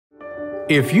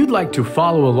If you'd like to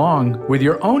follow along with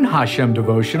your own HaShem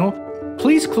devotional,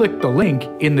 please click the link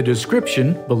in the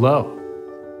description below.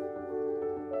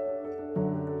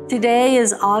 Today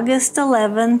is August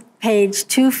 11th, page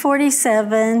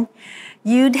 247,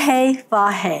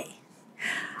 YHVH.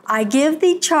 I give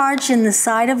thee charge in the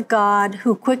sight of God,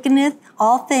 who quickeneth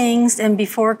all things, and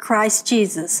before Christ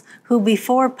Jesus, who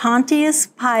before Pontius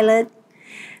Pilate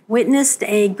witnessed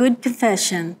a good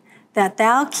confession, that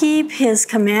thou keep his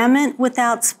commandment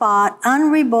without spot,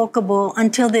 unrevocable,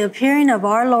 until the appearing of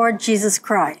our Lord Jesus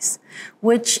Christ,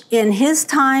 which in his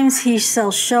times he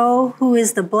shall show who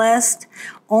is the blessed,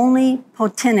 only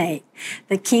Potentate,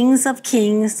 the kings of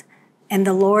kings, and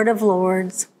the Lord of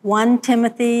lords. 1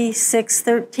 Timothy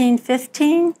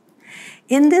 6:13-15.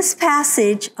 In this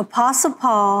passage, Apostle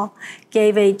Paul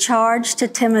gave a charge to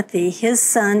Timothy, his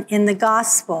son, in the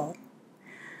gospel.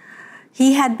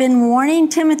 He had been warning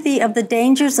Timothy of the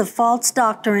dangers of false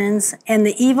doctrines and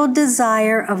the evil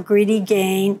desire of greedy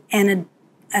gain, and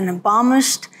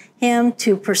admonished him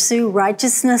to pursue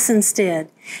righteousness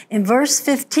instead. In verse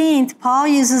 15, Paul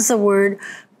uses the word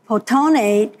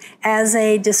Potentate as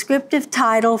a descriptive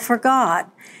title for God.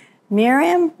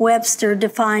 Merriam-Webster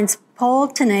defines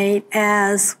Potentate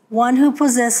as one who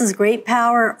possesses great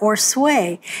power or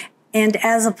sway, and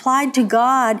as applied to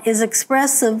God is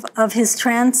expressive of his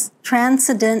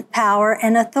transcendent power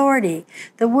and authority.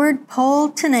 The word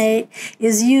Potentate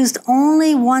is used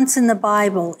only once in the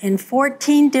Bible, in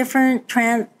 14 different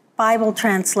Bible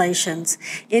translations.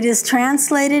 It is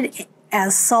translated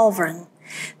as sovereign.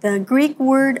 The Greek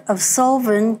word of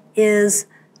sovereign is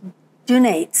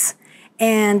dunates,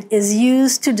 and is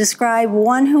used to describe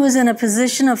one who is in a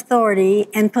position of authority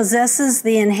and possesses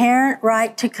the inherent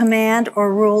right to command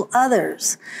or rule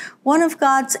others. One of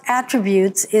God's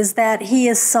attributes is that he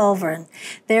is sovereign.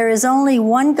 There is only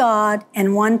one God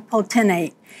and one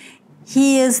potentate.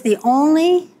 He is the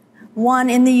only one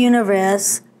in the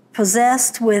universe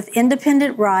possessed with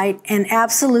independent right and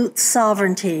absolute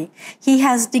sovereignty. He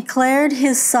has declared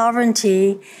his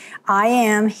sovereignty. I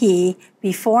am he.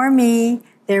 Before me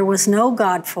there was no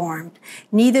God formed,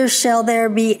 neither shall there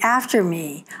be after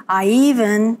me. I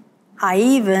am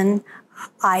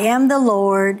the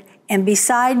Lord, and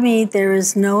beside me there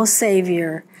is no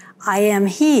Savior. I am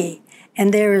he,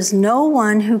 and there is no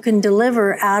one who can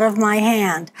deliver out of my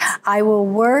hand. I will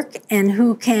work, and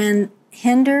who can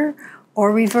hinder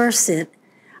or reverse it?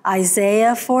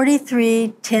 Isaiah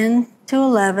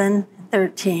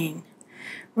 43:10-11-13.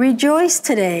 Rejoice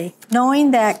today,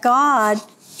 knowing that God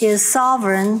is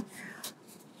sovereign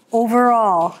over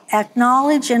all.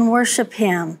 Acknowledge and worship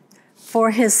him for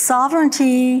his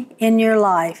sovereignty in your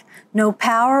life. No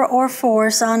power or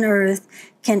force on earth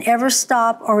can ever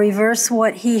stop or reverse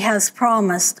what he has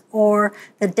promised or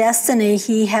the destiny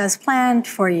he has planned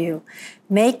for you.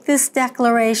 Make this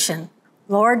declaration: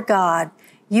 Lord God,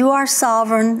 you are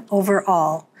sovereign over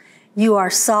all. You are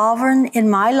sovereign in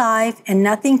my life, and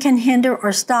nothing can hinder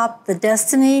or stop the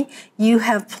destiny you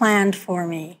have planned for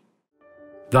me.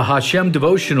 The HaShem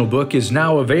devotional book is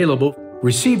now available.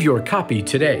 Receive your copy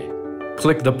today.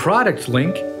 Click the product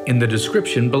link in the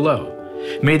description below.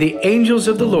 May the angels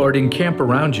of the Lord encamp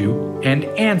around you and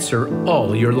answer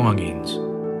all your longings.